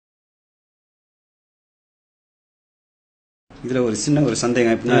இதுல ஒரு சின்ன ஒரு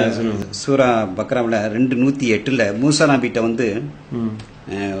சந்தேகம் எப்படின்னா சூரா பக்ராவில் 2:108 மூசா நபிட்ட வந்து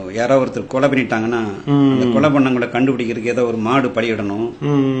யாரோ ஒருத்தர் கொலை பண்ணிட்டாங்கன்னா அந்த கொலை பண்ணவங்களை கண்டுபிடிக்கிறதுக்கு ஏதோ ஒரு மாடு பலியிடணும்,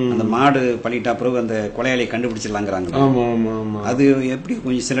 அந்த மாடு பலியிட்டா பிறகு அந்த கொலையாளியை கண்டுபிடிச்சிடலாங்கிறாங்க. அது எப்படி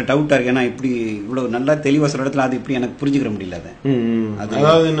கொஞ்சம் சில டவுட்டா இருக்கு. ஏன்னா இப்படி இவ்வளவு நல்லா தெளிவா சொல்ற இடத்துல அது இப்படி எனக்கு புரிஞ்சுக்கிற முடியல.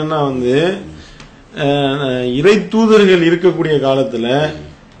 அதாவது என்னன்னா வந்து இறை தூதர்கள் இருக்கக்கூடிய காலத்துல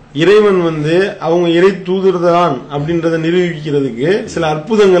இறைவன் வந்து அவங்க இறை தூதர் தான் அப்படின்றத நிரூபிக்கிறதுக்கு சில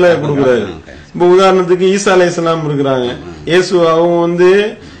அற்புதங்களை கொடுக்குறாரு. இப்ப உதாரணத்துக்கு ஈசா அலைஹிஸ்ஸலாம் இருக்கிறாங்க. இயேசு அவங்க வந்து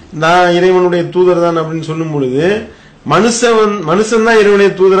நான் இறைவனுடைய தூதர் தான் அப்படின்னு சொல்லும் பொழுது மனுஷன் தான் இறைவனுடைய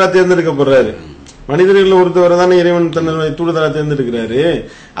தூதரா தேர்ந்தெடுக்கப்படுறாரு. மனிதர்கள் ஒருத்தவரை தானே இறைவன் தன்னுடைய தூதரா தேர்ந்தெடுக்கிறாரு.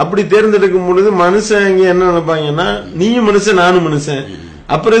 அப்படி தேர்ந்தெடுக்கும் பொழுது மனுஷன் இங்க என்ன நினைப்பாங்கன்னா, நீயும் மனுஷன் நானும் மனுஷன்,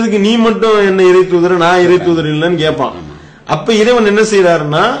 அப்புறம் இதுக்கு நீ மட்டும் என்ன இறை தூதர் நான் இறை தூதர் இல்லைன்னு கேட்பான். அப்ப இறைவன் என்ன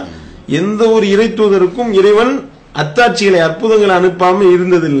செய்யறாருன்னா, எந்த ஒரு இறை தூதருக்கும் இறைவன் அத்தாட்சிகளை அற்புதங்களை அனுப்பாம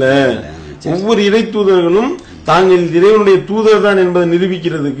இருந்ததில்லை. ஒவ்வொரு இறை தூதர்களும் தாங்கள் இறைவனுடைய தூதர் தான் என்பதை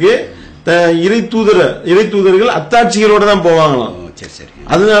நிரூபிக்கிறதுக்கு இறை தூதர்கள் அத்தாட்சிகளோட தான் போவாங்களாம்.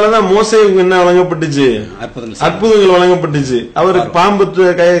 அதனாலதான் மோசேவுக்கு என்ன வழங்கப்பட்டுச்சு, அற்புதங்கள் வழங்கப்பட்டுச்சு. அவர் பாம்பு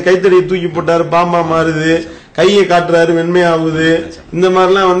கைத்தடியை தூக்கி போட்டாரு, பாம்பா மாறுது, கையை காட்டுறாரு, வெண்மையாகுது. இந்த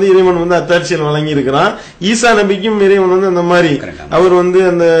மாதிரிலாம் வந்து இறைவன் வந்து அத்தாட்சிகள் வழங்கி இருக்கிறான். ஈசா நபிக்கும் இறைவன் வந்து அந்த மாதிரி அவர் வந்து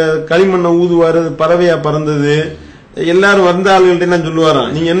அந்த களிமண்ணை ஊதுவாரு, பறவையா பறந்தது. எல்லாரும் வந்த ஆளுகள்ட்ட என்ன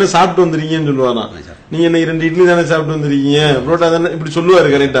சொல்லுவாராம், நீங்க என்ன சாப்பிட்டு வந்துருக்கீங்கன்னு சொல்லுவாராம். நீங்க என்ன 2 இட்லி தானே சாப்பிட்டு வந்துருக்கீங்க, புரோட்டா தானே, இப்படி சொல்லுவாரு.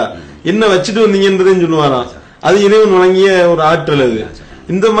 கரெக்டா என்ன வச்சுட்டு வந்தீங்கன்றதையும் சொல்லுவாராம். அது இறைவன் வழங்கிய ஒரு ஆற்றல். அது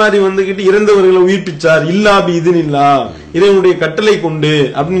இந்த மாதிரி வந்துகிட்டு இறந்தவர்களை உயிர்ப்பிச்சார், இல்லாபி இது இல்லா, இறைவனுடைய கட்டளை கொண்டு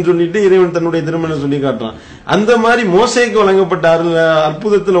அப்படின்னு சொல்லிட்டு இறைவன் தன்னுடைய திருமணம் சொல்லி காட்டுறான். அந்த மாதிரி மோசேக்கு வழங்கப்பட்ட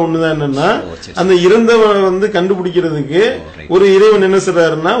அற்புதத்துல ஒண்ணுதான் என்னன்னா, அந்த இறந்தவரை வந்து கண்டுபிடிக்கிறதுக்கு ஒரு இறைவன் என்ன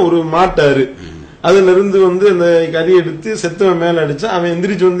சொல்றாருன்னா, ஒரு மாட்டாரு அதுல இருந்து வந்து அந்த கறி எடுத்து செத்தவன் மேல அடிச்சா அவன்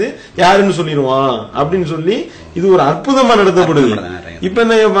எந்திரிச்சு வந்து யாருன்னு சொல்லிடுவான் அப்படின்னு சொல்லி இது ஒரு அற்புதமா நடத்தப்படுது. இப்ப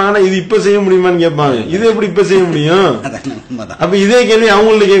என்ன கேட்பாங்கன்னா, இது இப்ப செய்ய முடியுமான்னு கேட்பாங்க. இது எப்படி இப்ப செய்ய முடியும்? அப்ப இதே கேள்வி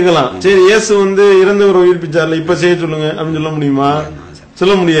அவங்கள்ட்ட கேட்கலாம். சரி, இயேசு வந்து இறந்தவரை உயிர்ப்பிச்சார்ல, இப்ப செய்ய சொல்லுங்க அப்படின்னு சொல்ல முடியுமா?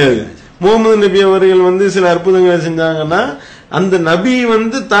 சொல்ல முடியாது. முகமது நபி அவர்கள் வந்து சில அற்புதங்களை செஞ்சாங்கன்னா, அந்த நபி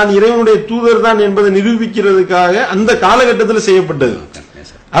வந்து தான் இறைவனுடைய தூதர் தான் என்பதை நிரூபிக்கிறதுக்காக அந்த காலகட்டத்தில் செய்யப்பட்டது.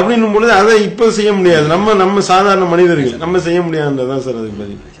 அப்படின்னும் பொழுது அதை இப்ப செய்ய முடியாது. நம்ம சாதாரண மனிதர்கள் நம்ம செய்ய முடியாதுன்றதான் சார் அதுக்கு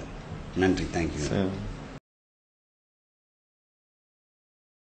பதில். நன்றி, தேங்க்யூ சார்.